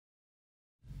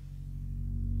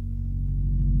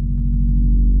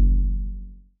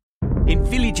In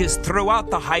villages throughout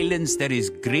the Highlands, there is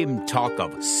grim talk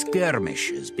of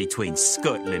skirmishes between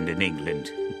Scotland and England.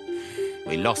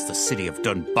 We lost the city of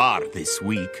Dunbar this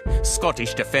week.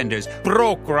 Scottish defenders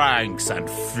broke ranks and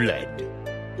fled.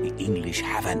 The English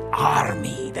have an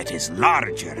army that is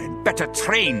larger and better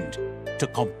trained. To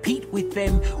compete with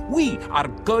them, we are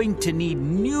going to need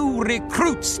new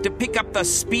recruits to pick up the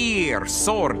spear,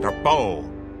 sword, or bow.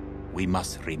 We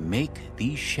must remake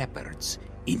these shepherds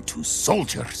into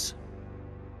soldiers.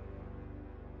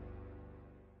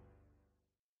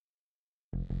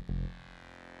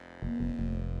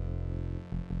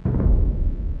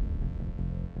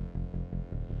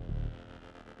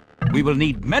 We will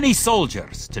need many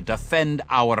soldiers to defend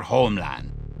our homeland.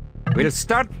 We'll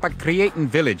start by creating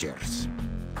villagers.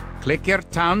 Click your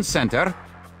town center,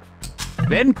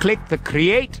 then click the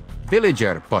Create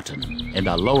Villager button in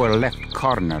the lower left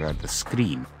corner of the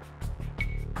screen.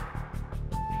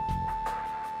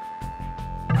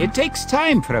 It takes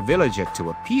time for a villager to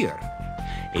appear.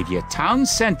 If your town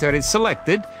center is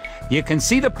selected, you can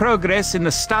see the progress in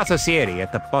the status area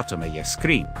at the bottom of your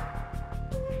screen.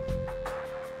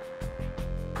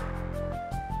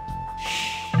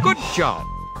 Good job!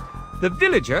 The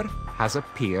villager has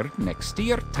appeared next to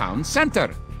your town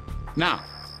center. Now,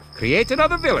 create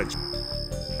another village.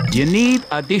 You need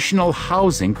additional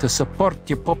housing to support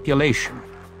your population.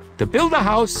 To build a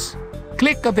house,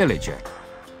 click a villager.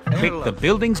 Click the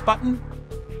Buildings button,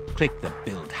 click the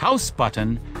Build House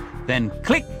button, then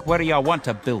click where you want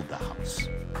to build the house.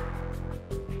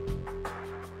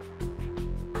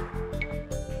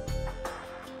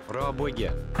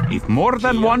 If more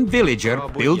than one villager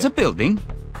builds a building,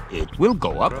 it will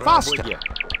go up faster.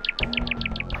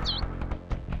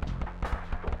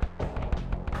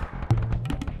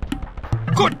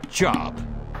 Good job!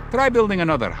 Try building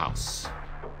another house.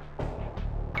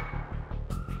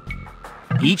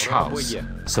 Each house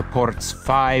supports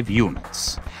 5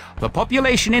 units. The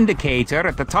population indicator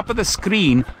at the top of the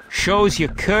screen shows your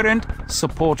current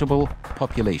supportable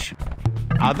population.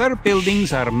 Other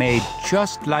buildings are made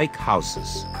just like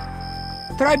houses.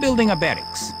 Try building a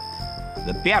barracks.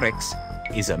 The barracks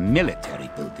is a military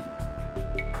building.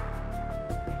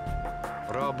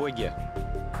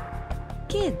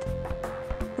 Kid,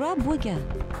 Raboga.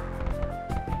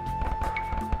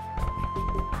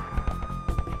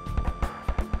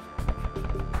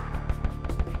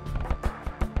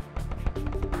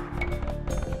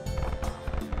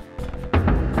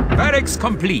 Barracks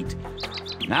complete.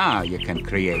 Now you can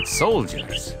create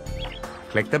soldiers.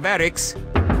 Click the barracks,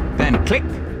 then click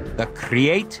the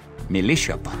Create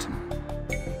Militia button.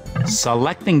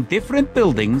 Selecting different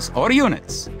buildings or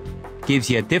units gives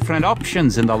you different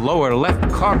options in the lower left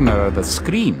corner of the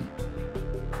screen.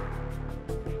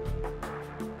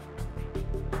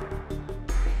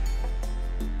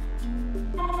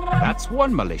 That's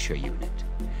 1 militia unit.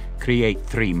 Create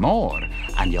 3 more,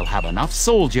 and you'll have enough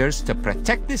soldiers to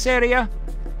protect this area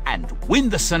and win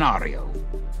the scenario.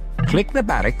 Click the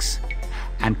barracks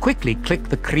and quickly click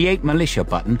the Create Militia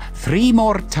button 3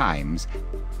 more times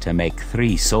to make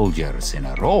 3 soldiers in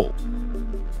a row.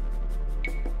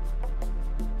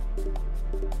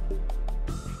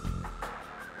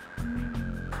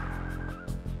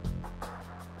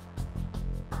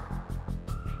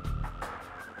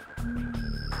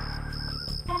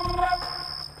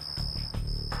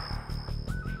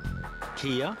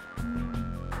 Kia,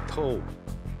 To.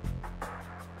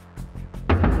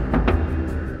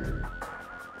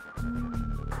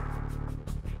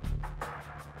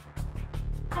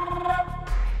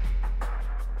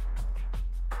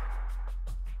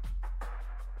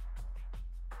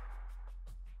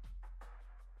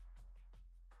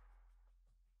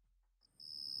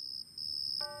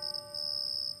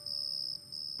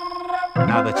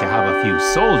 Now that you have a few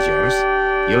soldiers,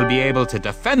 you'll be able to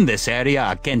defend this area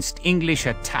against English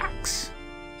attacks.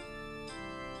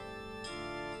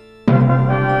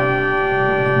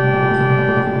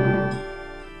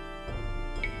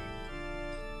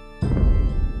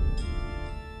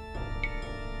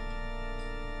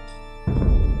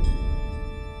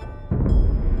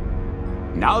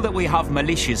 Now that we have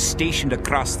militias stationed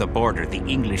across the border, the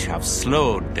English have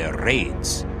slowed their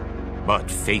raids.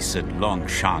 But facing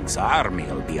Longshank's army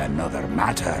will be another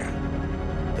matter.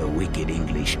 The wicked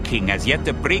English king has yet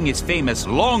to bring his famous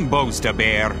longbows to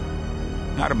bear.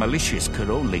 Our militias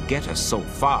could only get us so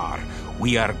far.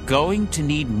 We are going to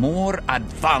need more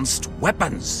advanced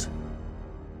weapons.